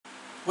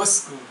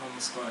What's good, Homo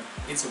Squad?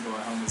 It's your boy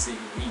Homo City.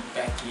 We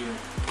back here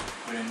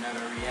with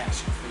another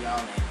reaction for y'all,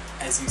 and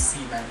as you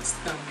see by this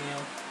thumbnail,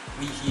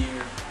 we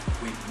here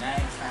with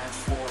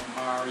 954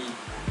 Mari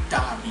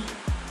Dabi,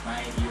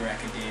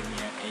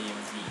 Myheroacademia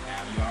AMV.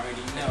 Now you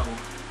already know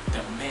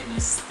the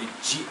menace, the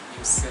Jit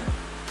himself,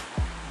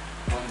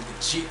 one of the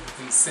Jit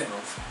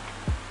himself,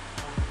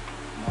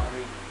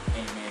 Mari.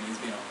 Hey man, it's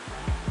been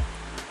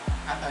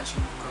I thought you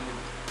were coming.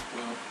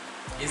 Well,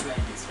 it's like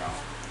this, y'all.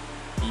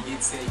 He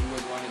did say he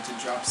was wanting to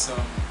drop some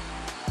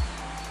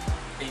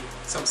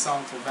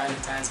song for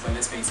Valentine's, but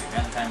let's face it,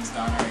 Valentine's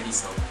gone already,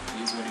 so it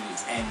is what it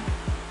is. And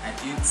I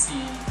did see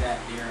that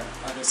there are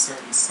other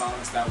certain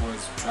songs that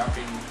was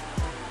dropping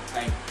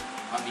like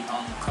on the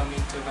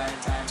oncoming to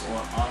Valentine's or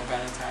on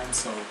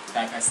Valentine's. So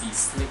like I see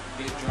Slick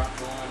did drop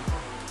one,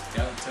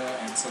 Delta,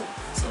 and so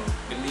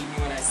believe me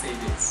when I say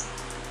this,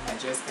 I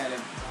just gotta,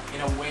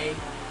 in a way,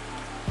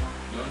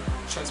 don't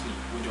trust me,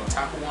 with your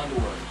top of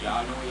Wonderworld,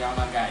 y'all know y'all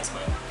my guys,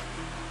 but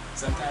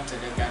sometimes I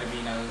just gotta be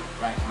in a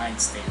right mind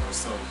state or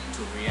so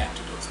to react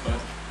to those. But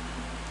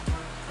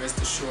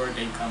rest assured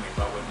they coming.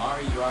 But with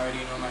Mari, you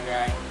already know my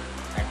guy,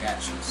 I got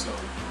you. So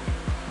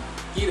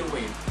either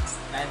way,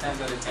 9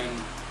 times out of 10,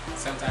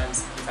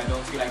 sometimes if I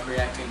don't feel like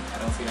reacting, I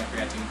don't feel like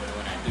reacting. But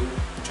when I do,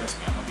 trust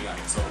me, I'm gonna be on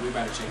it. So we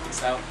about to check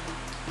this out.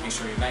 Make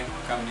sure you like,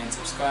 comment, and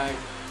subscribe.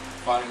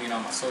 Follow me on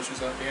all my socials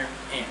up there.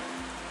 And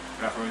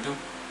without further ado,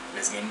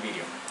 let's get in the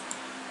video.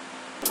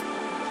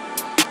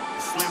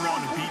 Slim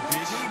on the beat,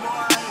 bitch.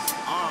 G-boy.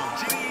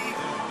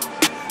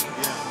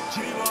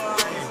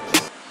 G-boy.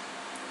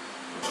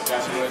 What you got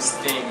for us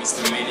today,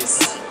 Mr.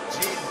 Menace?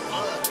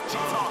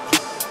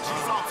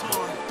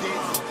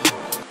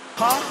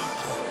 Huh?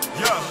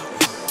 Yeah.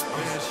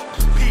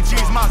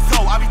 PG's my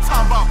soul. I be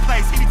talking about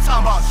place, he be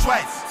talking about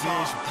sweats.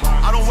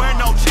 I don't wear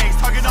no chains,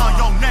 tugging on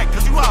your neck,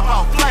 cause you out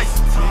about flesh.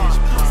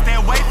 Stay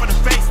away from the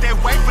face, stay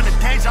away from the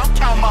danger, I'm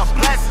counting my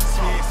blessings.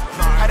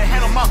 Had to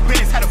handle my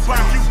business, had to burn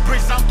a few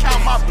bridges, I'm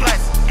counting my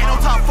blessings. Ain't no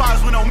top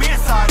 5s with no me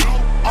inside it.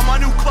 All my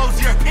new clothes,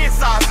 European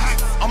sizes.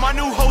 All my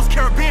new hoes,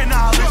 Caribbean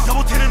knowledge.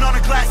 Double tinted on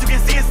the glass, you can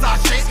see inside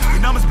shit.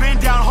 Your numbers been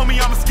down,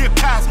 homie, I'ma skip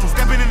past them.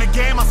 Stepping in the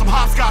game on some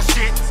hopscotch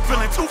shit.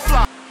 Feeling too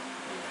fly.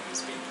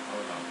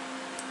 Hold on.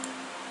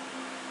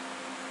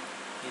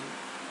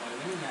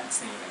 Let me not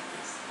say it like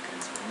this,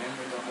 because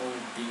remember the whole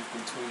beef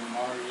between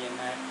Mari and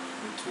I,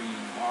 between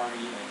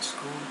Mari and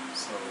School.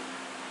 So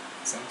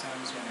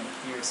sometimes when I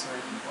hear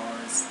certain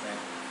bars that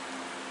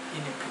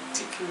in a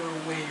particular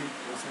way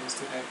refers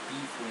to that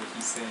beef, where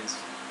he says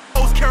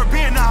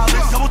Caribbean knowledge.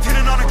 Double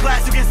tinted on the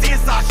glass, you can see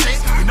inside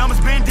shit. Your numbers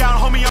been down,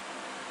 homie. your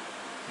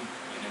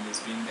numbers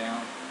been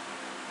down.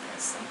 And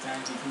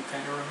sometimes if you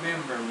kind of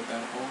remember with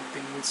that whole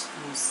thing with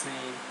School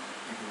saying,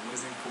 if it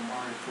wasn't for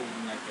Mari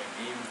putting like an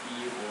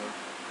AMV or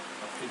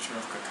a picture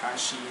of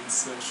Kakashi and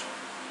such,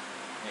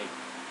 like,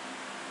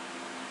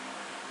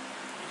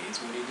 it is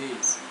what it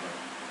is. But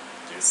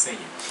just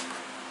saying.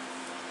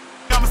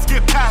 I'ma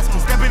skip past them.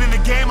 Stepping in the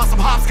game on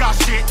some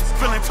hopscotch shit.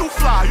 Feeling too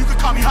fly, you can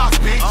call me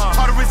Hops, bitch.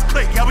 Tartarus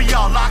click, yeah, we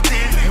all locked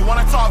in. They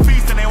wanna talk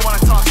beast and they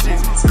wanna talk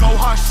shit. Go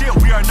hard shit,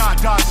 we are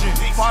not dodging.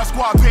 Fire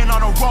squad been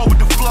on a roll with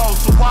the flow,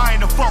 so why in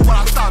the fuck when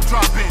I stop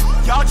dropping?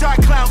 Y'all dry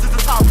clowns is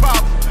the top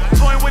problem.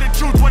 Toying with the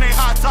truth when they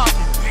hot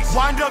talking.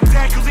 Wind up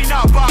dead cause he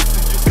not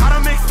boxing. Got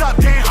 'em mixed up,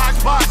 they ain't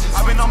hodgepodge.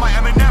 I've been on my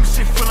Eminem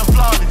shit, feeling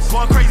flawless.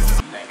 Going crazy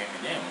since Like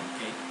Eminem,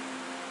 okay?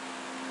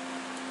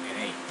 It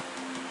ain't.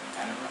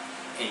 Kind of rough.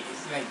 Hey,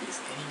 it's like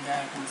this. Any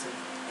guy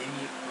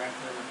any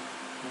rapper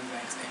who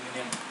likes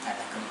Eminem, I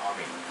like him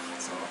already.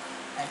 So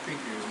I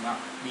figure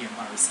me and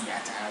Mari see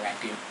eye to eye right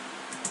there.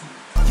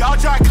 y'all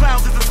dry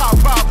clowns is the top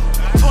problem.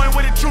 Toying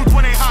with the truth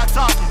when they hot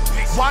talking.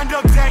 Wind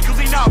up dead cause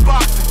he not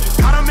boxing.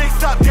 Got 'em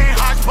mixed up, they ain't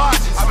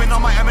hodgepodge. I've been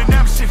on my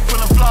Eminem shit,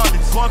 feeling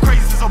flawless. Going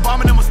crazy since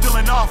Obama and was still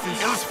in office.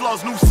 Illest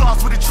flows, new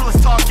sauce with the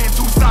trillest talking.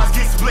 2 sides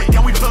get split,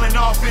 yeah, we feeling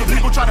off it.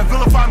 People try to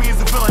vilify me as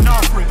a villain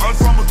offering.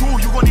 Earth rumble through,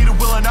 you gon' need a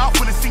willing out.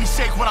 When the scene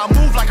shake, when I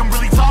move like I'm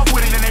really tough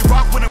with it. And they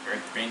rock with it.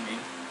 Earth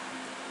bending.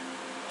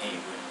 Hey,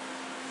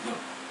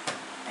 look,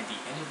 at the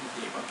end of the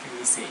day, what can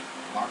we say?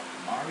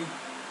 Mari,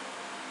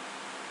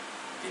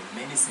 the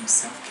menace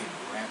himself can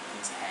rap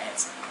his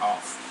hats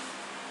off.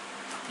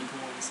 People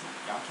want to see,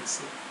 y'all can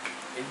see.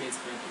 It is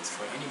reckless.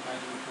 For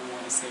anybody who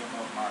want to say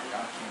about Mari,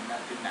 y'all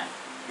cannot deny.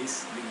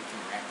 This nigga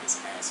can rap his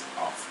ass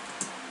off.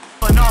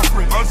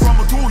 Earth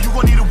rumble through, you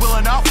gon' need a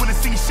willing out. When the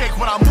scene shake,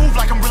 when I move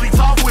like I'm really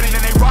tough with it.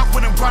 And they rock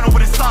when I'm grinding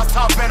with a sauce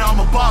top banner, I'm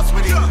a boss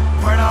with it.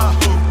 Burn up,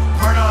 you,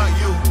 burn up,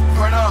 you,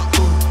 burn up,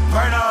 you,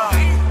 burn up,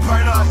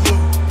 burn up, you,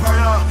 burn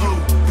up, you,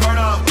 burn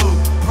up, you,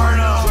 burn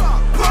up,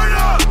 burn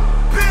up,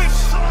 bitch,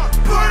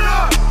 burn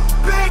up,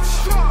 bitch,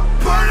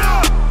 burn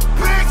up,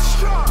 bitch,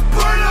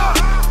 burn up,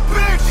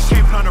 bitch. They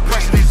came from under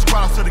pressure, they just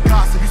crowd to the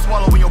gossip. You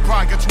swallowing your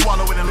pride, got you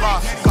wallowing in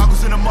loss.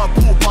 Goggles in the mud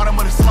pool, bottom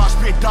of the slosh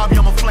pit. Dabi,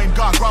 I'm a flame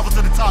god, grovel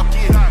to the top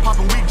kid.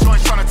 Popping weak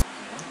joints, trying to.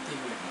 One thing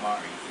with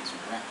Mari is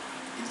rap,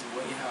 is the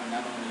way how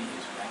not only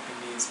his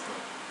rapping is, but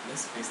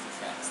let's face the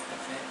facts. The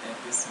fact that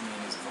this man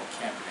is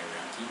vocabulary,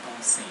 I keep on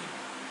saying,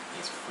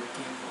 his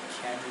freaking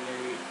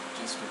vocabulary,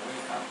 just the way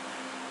how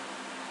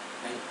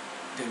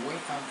the way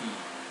how he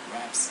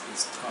raps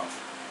is tough,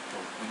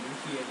 but when you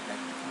hear,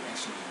 like, if you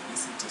actually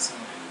listen to some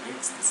of the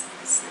lyrics this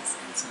nigga says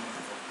and some of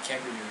the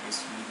vocabulary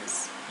this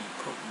niggas be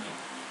putting in,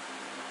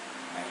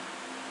 like,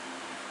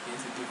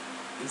 there's a difference.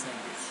 It's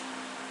like this.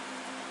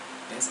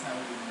 That's how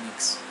we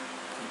mix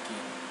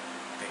freaking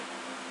the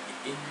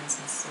ignorance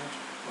and such,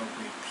 but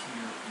with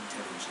pure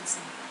intelligence.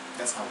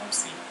 That's how I'm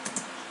seeing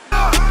it.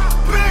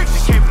 Bitch,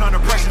 they caving under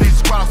pressure, they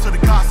just crowd to the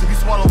gossip. You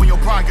swallowing your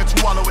pride, got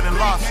you wallowing in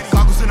loss.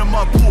 Goggles in the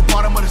mud pool,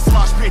 bottom of the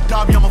slosh pit.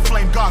 Dabi, I'm a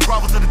flame god,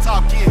 grovel to the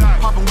top kid.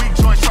 Popping weak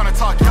joints, trying to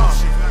talk young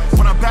shit.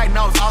 When I'm back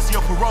now, it's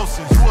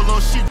osteoporosis. You a little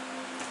shit.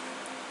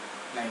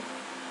 Like,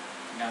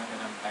 now that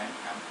I'm back,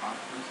 I'm off.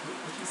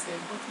 What you said?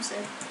 What you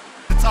said?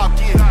 The top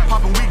kid,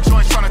 popping weak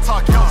joints, trying to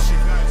talk young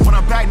shit. When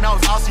I'm back now,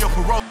 it's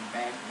osteoporosis. I'm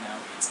back now,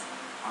 it's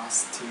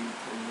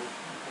osteoporosis.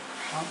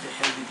 How the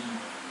hell did he?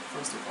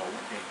 First of all,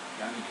 what the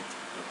y'all need to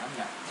look?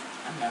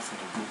 I'm not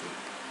finna Google it.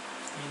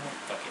 You know,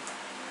 fuck it.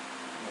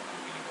 I'm not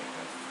Googling it.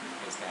 What the frick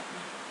does that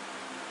mean?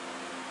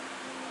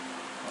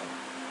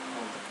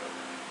 Hold up.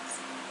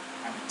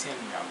 I've been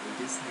telling y'all, with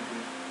this nigga,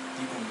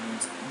 you gonna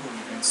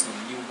learn some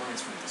new words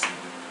from this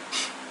nigga.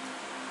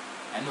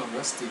 I know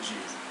rustage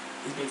is.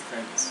 It's basically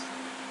like this.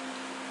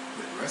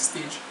 With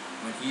rustage,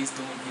 when he's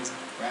doing his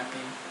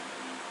rapping,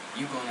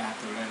 you're gonna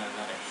have to learn a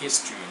lot of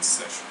history and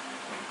such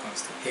when it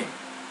comes to him.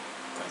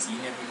 Because you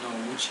never know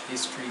which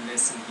history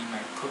lesson he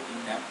might put in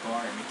that bar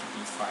and make it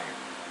be fire.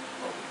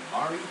 But with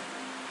Mari,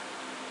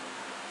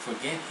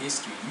 forget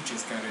history, you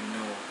just gotta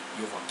know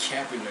your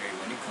vocabulary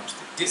when it comes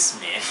to this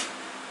man.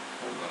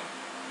 Hold on.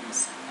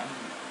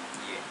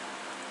 Yeah.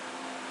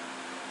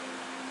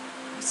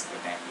 Let me see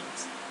what that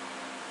means.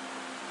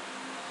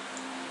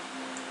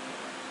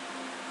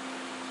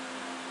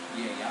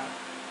 Yeah, y'all.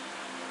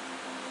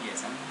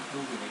 Yes, I'm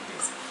Googling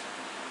this.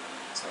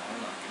 So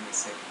hold on, give me a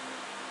second.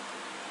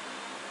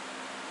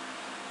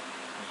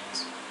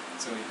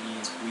 So it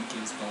means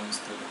weakens bones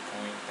to the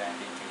point that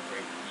they can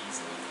break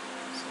easily.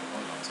 So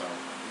hold on, so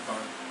the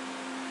bar.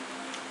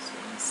 So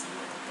let me see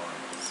what the bar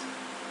is.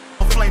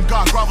 Flame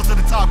god, grovel to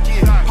the top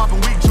kid. Popping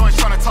weak joints,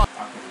 trying to talk.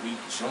 Popping weak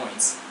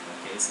joints.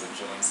 Okay, so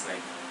joints like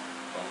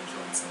bone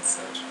joints and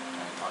such.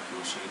 Trying to talk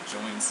your shit.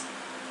 Joints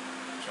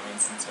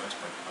and such,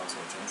 but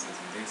also joints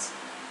isn't this.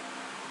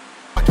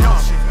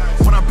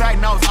 When I'm back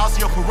now, it's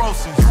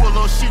osteoporosis. You a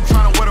little sheep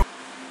trying to wear the.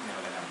 Now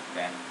that I'm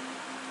back.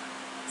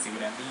 See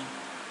what I mean?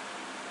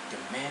 The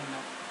man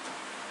up.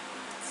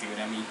 See what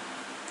I mean?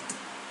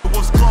 It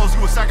was closed,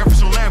 you a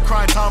sacrificial lamb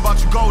crying, talking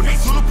about you golden.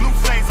 Zulu blue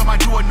flames, I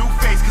might do a new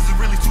face, cause it's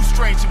really too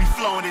strange to be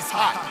flowing this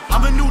hot. I'm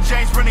the new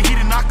James, bringing heat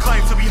and not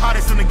claim to be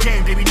hottest in the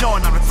game, they be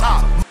knowing I'm the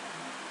top.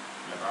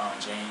 LeBron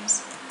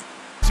James.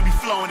 To be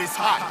flowing this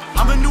hot.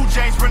 I'm the new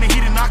James, bringing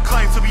heat and not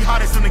claim to be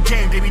hottest in the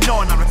game, they be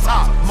knowing I'm the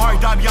top.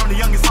 Mari Dabi, I'm the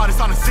youngest hottest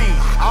on the scene.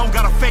 I don't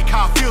gotta fake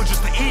how I feel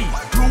just to eat.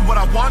 Do what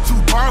I want to,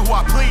 burn who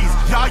I please.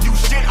 Y'all use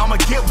shit, I'ma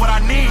get what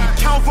I need.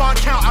 Count for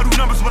count, I do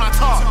numbers when I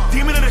talk.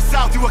 Demon of the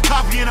south, you a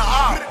copy in the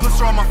art.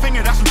 Blister on my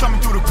finger, that's what thumbing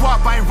through the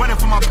guap. I ain't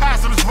running from my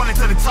past, I'm just running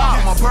to the top.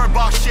 On my bird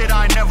box shit,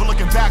 I ain't never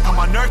looking back. On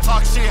my nerd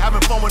talk shit,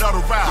 having fun with all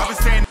the rap. I've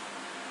been saying.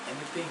 And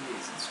the thing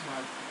is,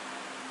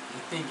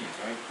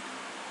 right?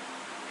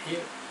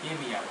 Hear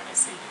me out when I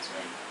say this,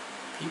 right?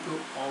 People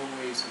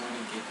always want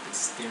to get the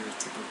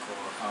stereotypical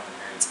how the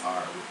nerds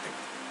are with the,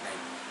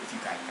 like, if you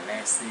got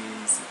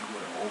glasses, if you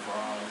wear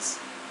overalls,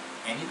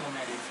 and it don't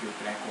matter if you're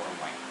black or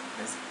white.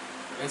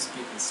 Let's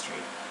get this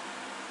straight.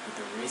 With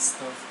the race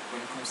stuff, when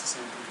it comes to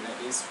certain people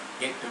like this,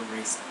 get the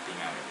race thing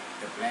out of it.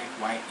 The black,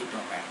 white, it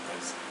don't matter,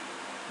 because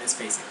let's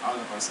face it, all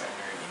of us are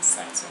nerd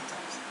inside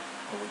sometimes.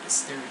 But with the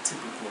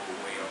stereotypical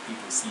way of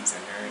people sees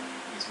a nerd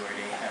is where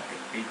they have the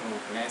big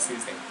old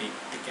glasses, like big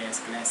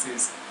ass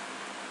glasses,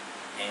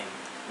 and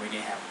where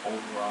they have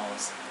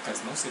overalls.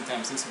 Because most of the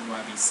times this is what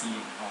I be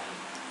seeing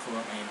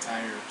throughout my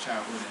entire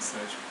childhood and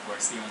such, where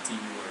I see on TV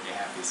where they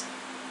have this,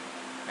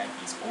 like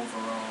these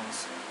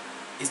overalls.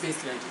 It's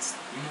basically like this.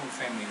 You know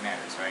Family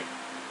Matters, right?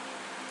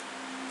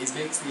 It's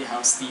basically how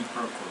Steve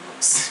Urkel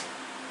looks.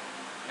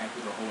 Like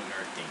with the whole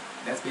nerd thing.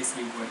 That's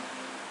basically what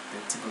the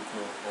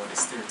typical or the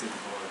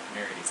stereotypical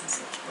nerd is and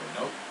such. But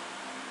nope.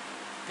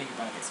 Think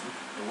about this.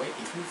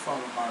 If you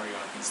follow Mario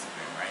on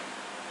Instagram, right?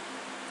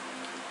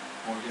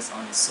 Or just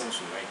on his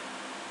social, right?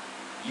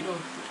 You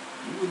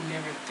would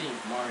never think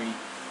Mari,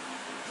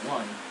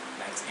 one,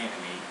 likes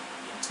anime,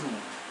 and two,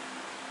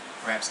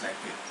 raps like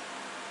this.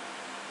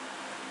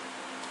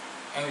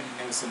 I would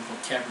know some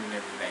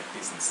vocabulary like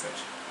this and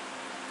such.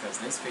 Because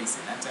let's face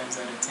it, 9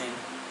 times out of 10,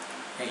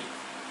 hey,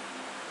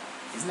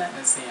 it's not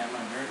to say I'm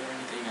a nerd or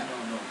anything, I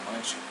don't know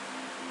much.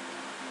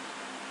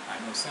 I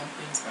know some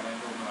things, but I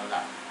don't know a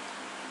lot.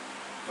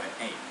 But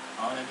hey,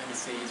 all I'm gonna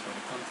say is when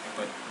it comes to,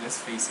 but let's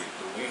face it,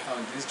 the way how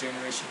this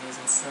generation is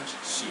and such,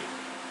 shit.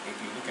 If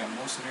you look at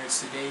most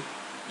nerds today,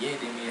 yeah,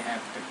 they may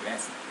have the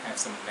glasses, have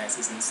some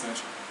glasses and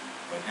such,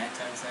 but 9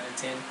 times out of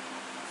 10,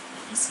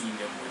 you be seeing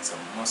them with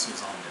some muscles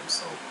on them,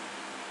 so.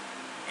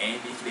 And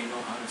if they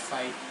know how to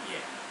fight,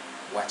 yeah,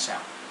 watch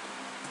out.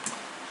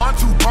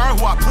 to burn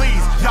who I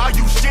please. Y'all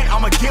use shit,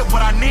 I'ma get what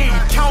I need.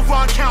 Count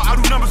for count, I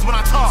do numbers when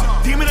I talk.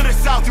 Demon of the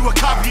South, you a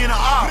copy and a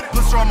op.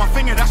 Blister on my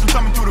finger, that's what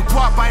thumbing through the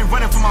guap. I ain't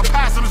running from my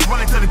past, I'm just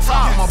running to the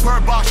top. On my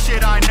bird box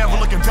shit, I ain't never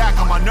looking back.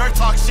 On my nerd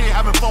talk shit,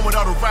 having fun with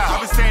all the rap. I've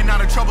been staying out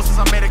of trouble since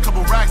I made a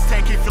couple racks.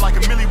 10K feel like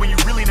a milli when you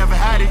really never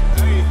had it.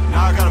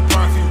 Now I gotta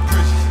burn a few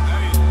bridges.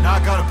 Now I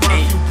gotta burn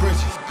a few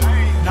bridges.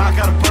 Now I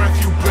gotta burn a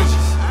few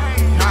bridges.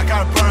 Now I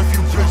gotta burn a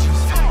few bridges.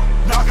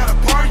 Now I gotta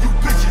burn you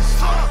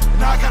bitches.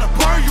 Now I gotta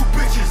burn you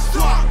bitches.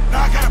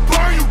 Now I gotta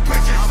burn you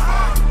bitches.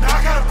 Now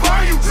I gotta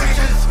burn you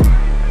bitches.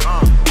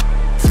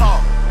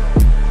 Talk.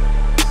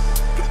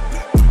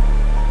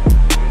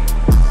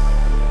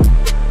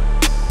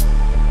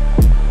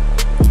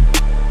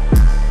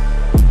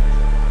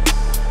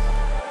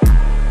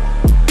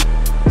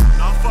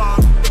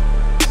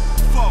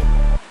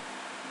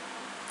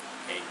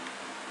 Hey,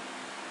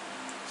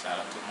 shout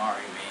out to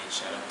Mario, man.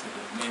 Shout out to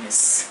the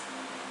menace.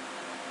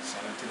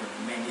 Shout out to the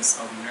menace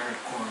of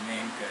nerdcore,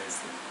 man, because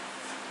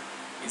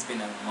it's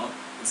been a month.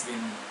 It's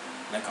been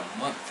like a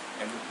month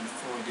ever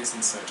before this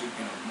and such. It's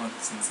been a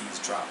month since he's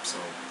dropped. So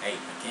hey,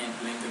 I can't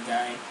blame the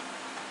guy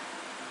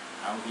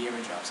how he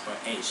ever drops. But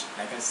hey,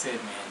 like I said,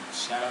 man,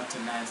 shout out to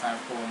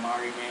 954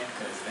 Mari, man,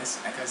 because that's,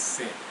 like I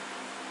said,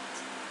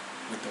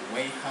 with the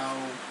way how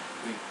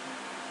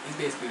it's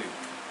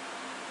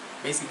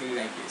basically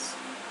like this.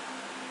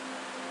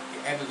 The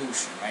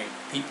evolution, right?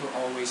 People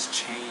always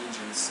change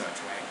and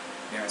such, right?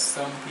 There are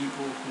some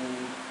people who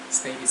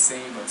stay the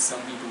same, but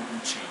some people who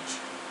change.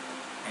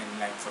 And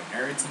like for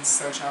nerds and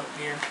such out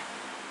there,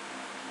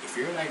 if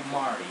you're like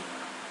Mari,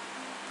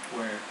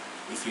 where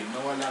if you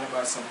know a lot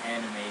about some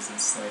animes and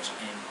such,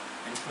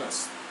 and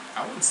plus,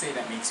 I wouldn't say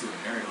that makes you a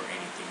nerd or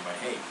anything, but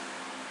hey,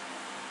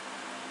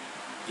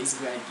 it's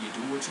like you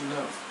do what you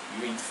love.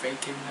 You ain't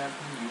faking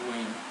nothing, you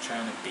ain't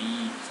trying to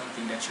be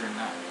something that you're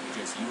not.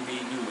 You're just you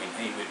being you. And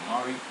hey, with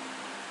Mari,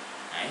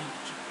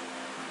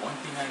 one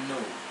thing I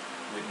know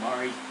with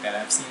Mari that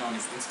I've seen on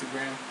his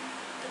Instagram,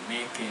 the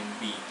man can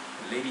be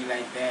litty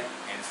like that,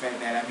 and the fact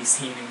that I be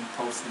seeing him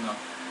posting up,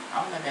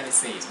 all I gotta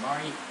say is,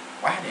 Mari,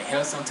 why the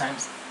hell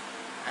sometimes,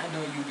 I know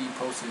you be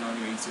posting on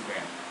your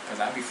Instagram, because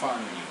I be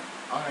following you,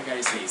 all I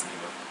gotta say is,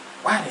 nigga,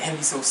 why the hell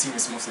you so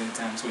serious most of the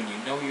times when you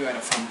know you're at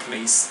a fun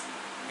place,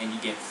 and you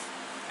get,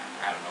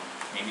 I don't know,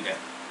 maybe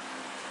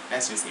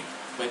that's just him.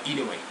 But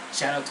either way,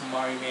 shout out to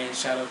Mari, man,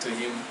 shout out to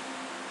him,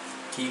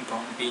 keep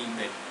on being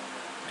the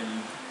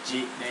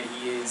legit that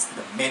he is,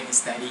 the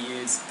menace that he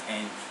is.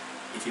 And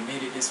if you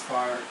made it this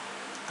far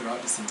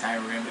throughout this entire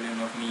rambling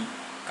of me,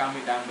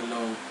 comment down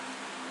below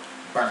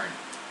burn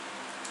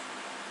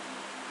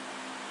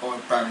or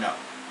burn up.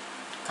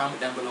 Comment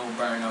down below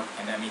burn up,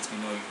 and that makes me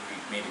know you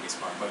made it this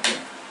far. But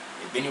yeah,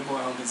 it's been your boy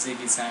Humble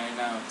Ziggy signing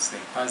out. Stay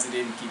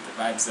positive and keep the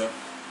vibes up.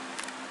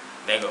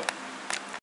 There you go.